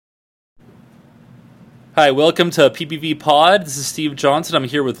Hi, welcome to PPV Pod. This is Steve Johnson. I'm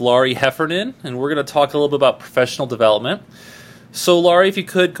here with Laurie Heffernan, and we're going to talk a little bit about professional development. So, Laurie, if you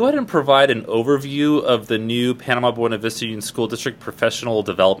could, go ahead and provide an overview of the new Panama Buena Vista Union School District Professional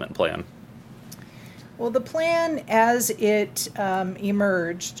Development Plan. Well, the plan as it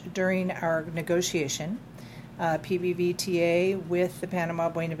emerged during our negotiation, PBVTA with the Panama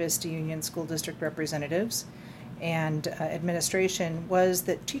Buena Vista Union School District representatives and administration, was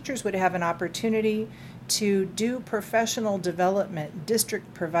that teachers would have an opportunity to do professional development,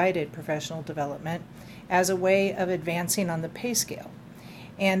 district-provided professional development, as a way of advancing on the pay scale.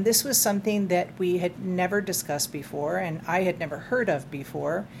 And this was something that we had never discussed before, and I had never heard of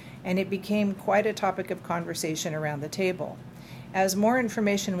before, and it became quite a topic of conversation around the table. As more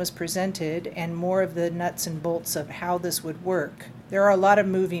information was presented and more of the nuts and bolts of how this would work, there are a lot of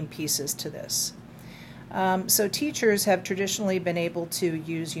moving pieces to this. So teachers have traditionally been able to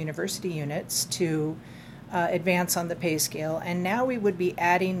use university units to advance on the pay scale, and now we would be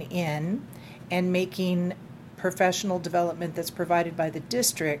adding in and making professional development that's provided by the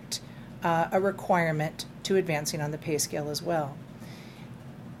district a requirement to advancing on the pay scale as well.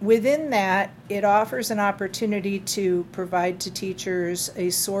 Within that, it offers an opportunity to provide to teachers a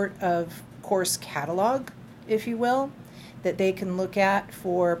sort of course catalog, if you will, that they can look at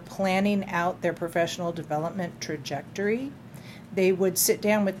for planning out their professional development trajectory. They would sit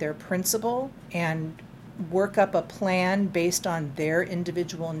down with their principal and work up a plan based on their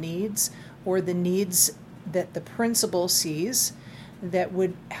individual needs or the needs that the principal sees that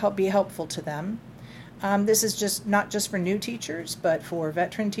would be helpful to them. This is just not just for new teachers, but for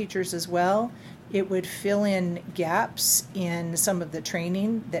veteran teachers as well. It would fill in gaps in some of the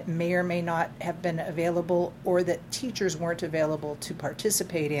training that may or may not have been available or that teachers weren't available to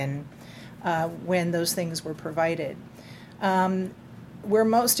participate in when those things were provided. We're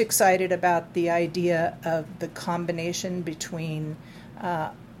most excited about the idea of the combination between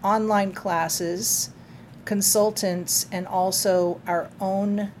online classes, consultants, and also our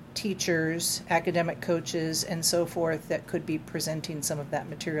own teachers, academic coaches, and so forth that could be presenting some of that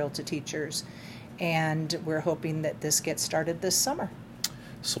material to teachers. And we're hoping that this gets started this summer.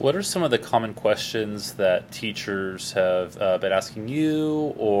 So what are some of the common questions that teachers have been asking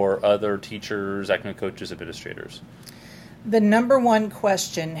you or other teachers, academic coaches, administrators? The number one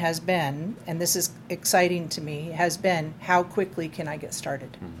question has been, and this is exciting to me, has been, how quickly can I get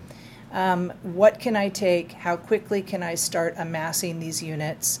started? What can I take? How quickly can I start amassing these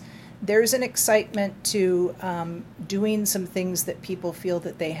units? There's an excitement to doing some things that people feel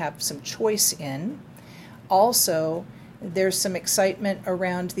that they have some choice in. Also, there's some excitement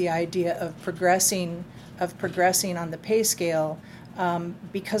around the idea of progressing on the pay scale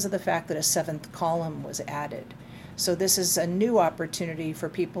because of the fact that a seventh column was added. So this is a new opportunity for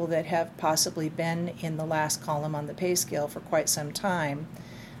people that have possibly been in the last column on the pay scale for quite some time.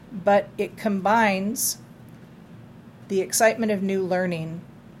 But it combines the excitement of new learning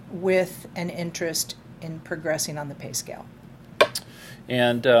with an interest in progressing on the pay scale.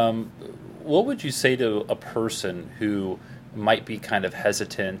 And what would you say to a person who might be kind of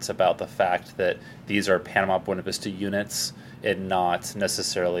hesitant about the fact that these are Panama Buena Vista units and not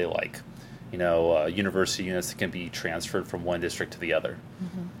necessarily like, university units that can be transferred from one district to the other?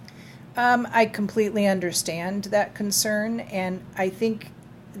 I completely understand that concern, and I think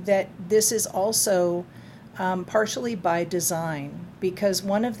that this is also partially by design, because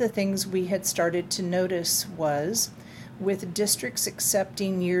one of the things we had started to notice was with districts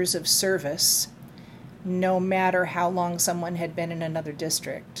accepting years of service, no matter how long someone had been in another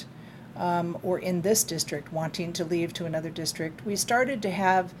district, or in this district wanting to leave to another district, we started to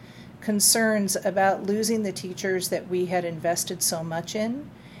have concerns about losing the teachers that we had invested so much in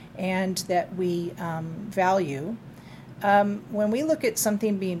and that we value. When we look at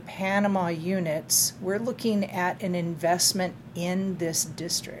something being Panama units, we're looking at an investment in this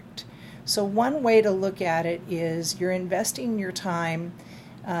district. So one way to look at it is you're investing your time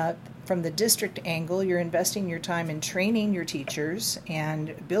from the district angle, you're investing your time in training your teachers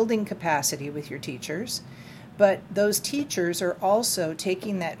and building capacity with your teachers. But those teachers are also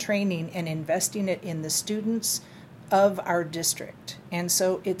taking that training and investing it in the students of our district. And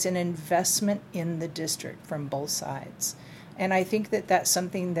so it's an investment in the district from both sides. And I think that that's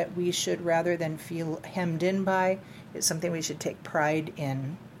something that we should, rather than feel hemmed in by, it's something we should take pride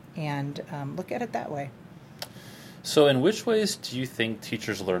in and look at it that way. So in which ways do you think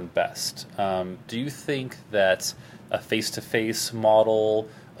teachers learn best? Do you think that a face-to-face model,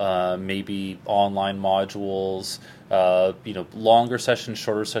 maybe online modules, longer sessions,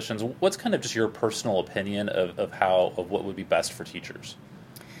 shorter sessions? What's kind of just your personal opinion of what would be best for teachers?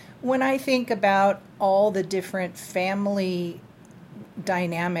 When I think about all the different family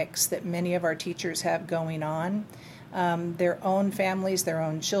dynamics that many of our teachers have going on, their own families, their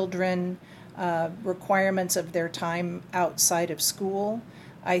own children, requirements of their time outside of school,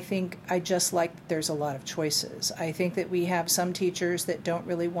 I think I just like that there's a lot of choices. I think that we have some teachers that don't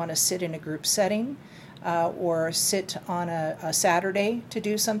really want to sit in a group setting or sit on a Saturday to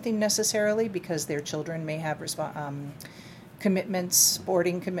do something necessarily because their children may have commitments,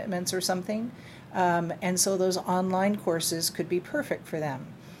 sporting commitments or something. And so those online courses could be perfect for them.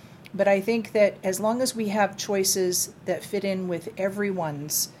 But I think that as long as we have choices that fit in with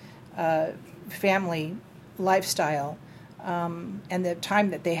everyone's family lifestyle, and the time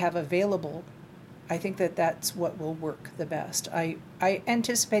that they have available, I think that that's what will work the best. I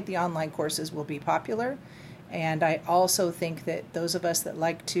anticipate the online courses will be popular, and I also think that those of us that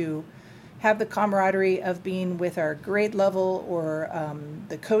like to have the camaraderie of being with our grade level or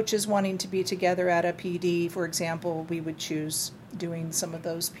the coaches wanting to be together at a PD, for example, we would choose doing some of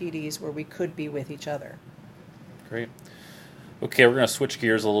those PDs where we could be with each other. Great. Okay, we're going to switch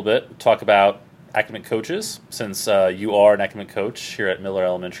gears a little bit, talk about academic coaches, since you are an academic coach here at Miller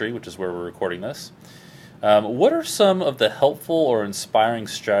Elementary, which is where we're recording this. What are some of the helpful or inspiring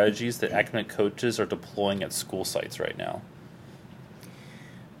strategies that academic coaches are deploying at school sites right now?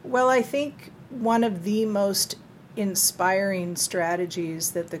 Well, I think one of the most inspiring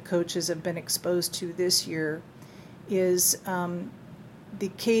strategies that the coaches have been exposed to this year is the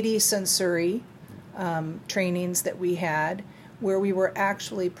Katie Sensori trainings that we had, where we were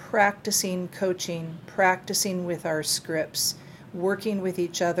actually practicing coaching, practicing with our scripts, working with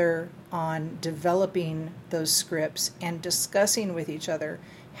each other on developing those scripts and discussing with each other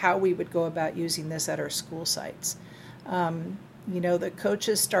how we would go about using this at our school sites. The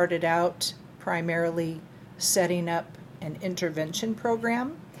coaches started out primarily setting up an intervention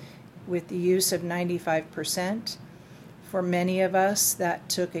program with the use of 95%. For many of us, that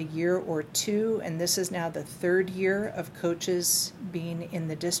took a year or two, and this is now the third year of coaches being in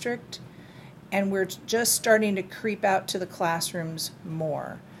the district, and we're just starting to creep out to the classrooms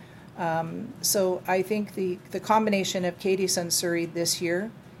more. So I think the combination of Katie Sensori this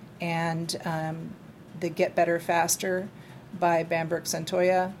year and the Get Better Faster by Bambrick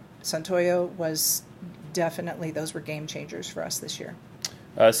Santoyo was definitely, those were game changers for us this year.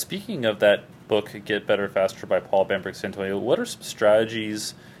 Speaking of that book, Get Better Faster by Paul Bambrick Santoyo, what are some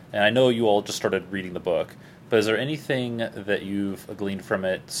strategies, and I know you all just started reading the book, but is there anything that you've gleaned from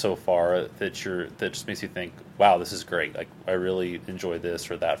it so far that just makes you think, wow, this is great, like I really enjoy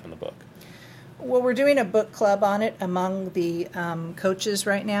this or that from the book? Well, we're doing a book club on it among the coaches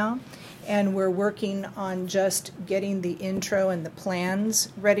right now, and we're working on just getting the intro and the plans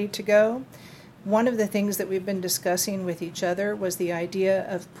ready to go. One of the things that we've been discussing with each other was the idea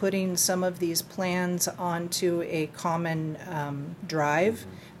of putting some of these plans onto a common drive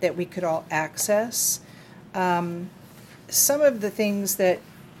that we could all access. Some of the things that,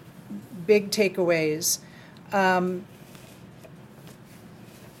 big takeaways,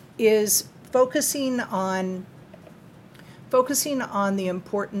 is focusing on the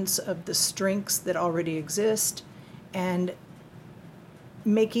importance of the strengths that already exist and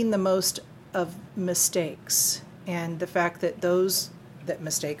making the most of mistakes and the fact that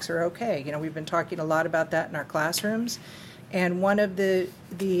mistakes are okay. We've been talking a lot about that in our classrooms, and one of the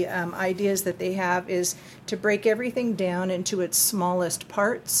ideas that they have is to break everything down into its smallest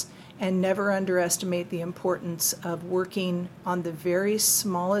parts and never underestimate the importance of working on the very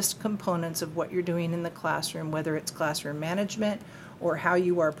smallest components of what you're doing in the classroom, whether it's classroom management or how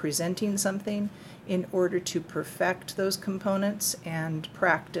you are presenting something, in order to perfect those components and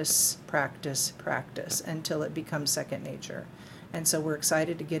practice until it becomes second nature. And so we're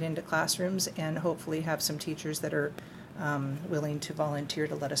excited to get into classrooms and hopefully have some teachers that are willing to volunteer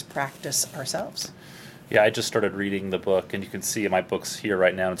to let us practice ourselves. Yeah, I just started reading the book, and you can see my book's here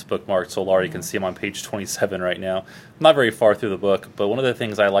right now. It's bookmarked, so Laura, you can see I'm on page 27 right now. I'm not very far through the book, but one of the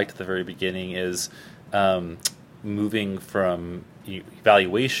things I liked at the very beginning is moving from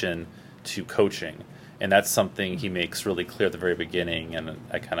evaluation to coaching. And that's something he makes really clear at the very beginning, and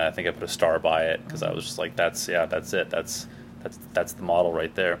I think I put a star by it because I was just like, that's it. That's the model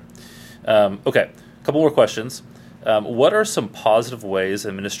right there. Okay, a couple more questions. What are some positive ways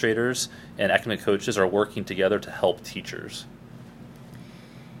administrators and academic coaches are working together to help teachers?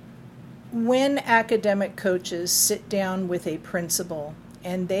 When academic coaches sit down with a principal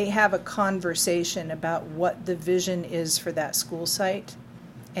and they have a conversation about what the vision is for that school site,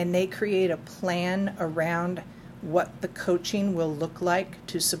 and they create a plan around what the coaching will look like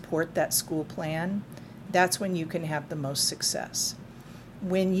to support that school plan, that's when you can have the most success.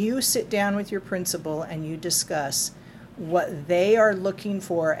 when you sit down with your principal and you discuss what they are looking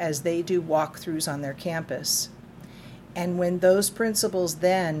for as they do walkthroughs on their campus, and when those principals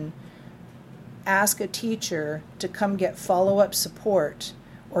then ask a teacher to come get follow-up support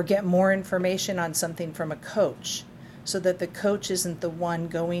or get more information on something from a coach, so that the coach isn't the one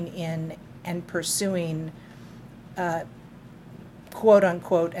going in and pursuing quote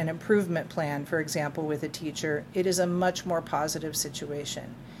unquote an improvement plan, for example, with a teacher, it is a much more positive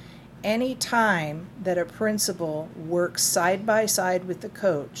situation. Any time that a principal works side by side with the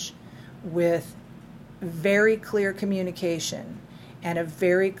coach with very clear communication and a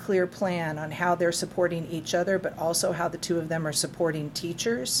very clear plan on how they're supporting each other, but also how the two of them are supporting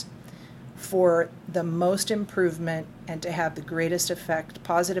teachers for the most improvement and to have the greatest effect,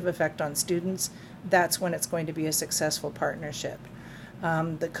 positive effect on students, that's when it's going to be a successful partnership.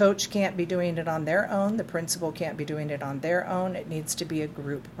 The coach can't be doing it on their own. The principal can't be doing it on their own. It needs to be a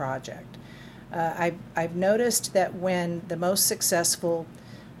group project. I've noticed that when the most successful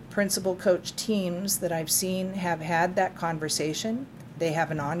principal-coach teams that I've seen have had that conversation, they have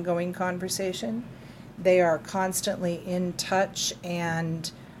an ongoing conversation. They are constantly in touch,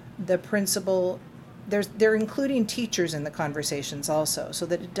 and the principal, they're including teachers in the conversations also, so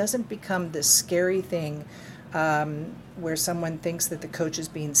that it doesn't become this scary thing where someone thinks that the coach is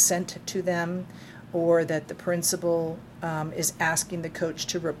being sent to them, or that the principal is asking the coach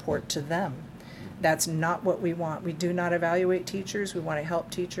to report to them. That's not what we want. We do not evaluate teachers. We want to help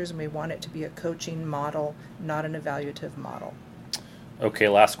teachers, and we want it to be a coaching model, not an evaluative model. Okay,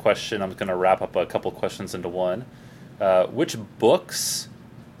 last question. I'm going to wrap up a couple questions into one. Which books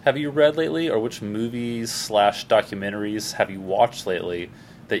have you read lately, or which movies / documentaries have you watched lately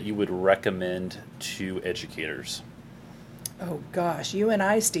that you would recommend to educators? Oh gosh, you and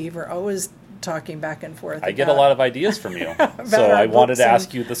I, Steve, are always talking back and forth. I get a lot of ideas from you, so I wanted to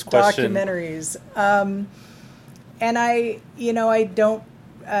ask you this question. Documentaries, and I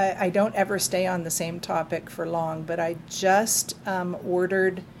don't ever stay on the same topic for long. But I just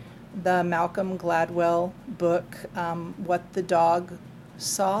ordered the Malcolm Gladwell book, "What the Dog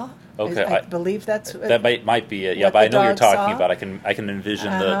Saw." Okay, I believe that might be it. Yeah, but I know what you're talking about. I can envision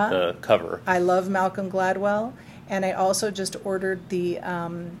the cover. I love Malcolm Gladwell, and I also just ordered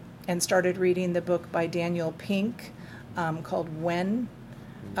and started reading the book by Daniel Pink called When,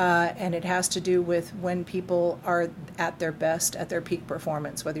 and it has to do with when people are at their best, at their peak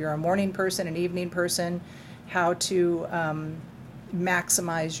performance, whether you're a morning person, an evening person, how to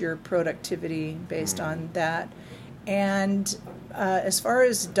maximize your productivity based on that. And as far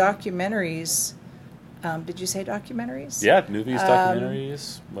as documentaries, did you say documentaries? Yeah, movies,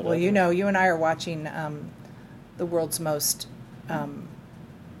 documentaries. Whatever. Well, you and I are watching the world's most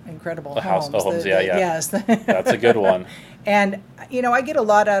incredible homes. Yeah. Yes. That's a good one. And, I get a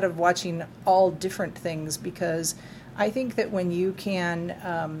lot out of watching all different things, because I think that when you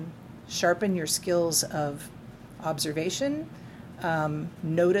can sharpen your skills of observation,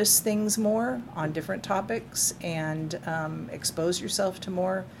 notice things more on different topics, and expose yourself to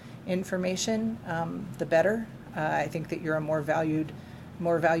more information, the better. I think that you're a more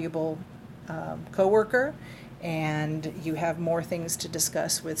valuable coworker, and you have more things to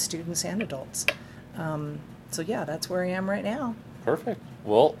discuss with students and adults. So yeah, that's where I am right now. Perfect.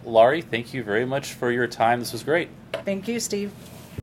 Well, Laurie, thank you very much for your time. This was great. Thank you, Steve.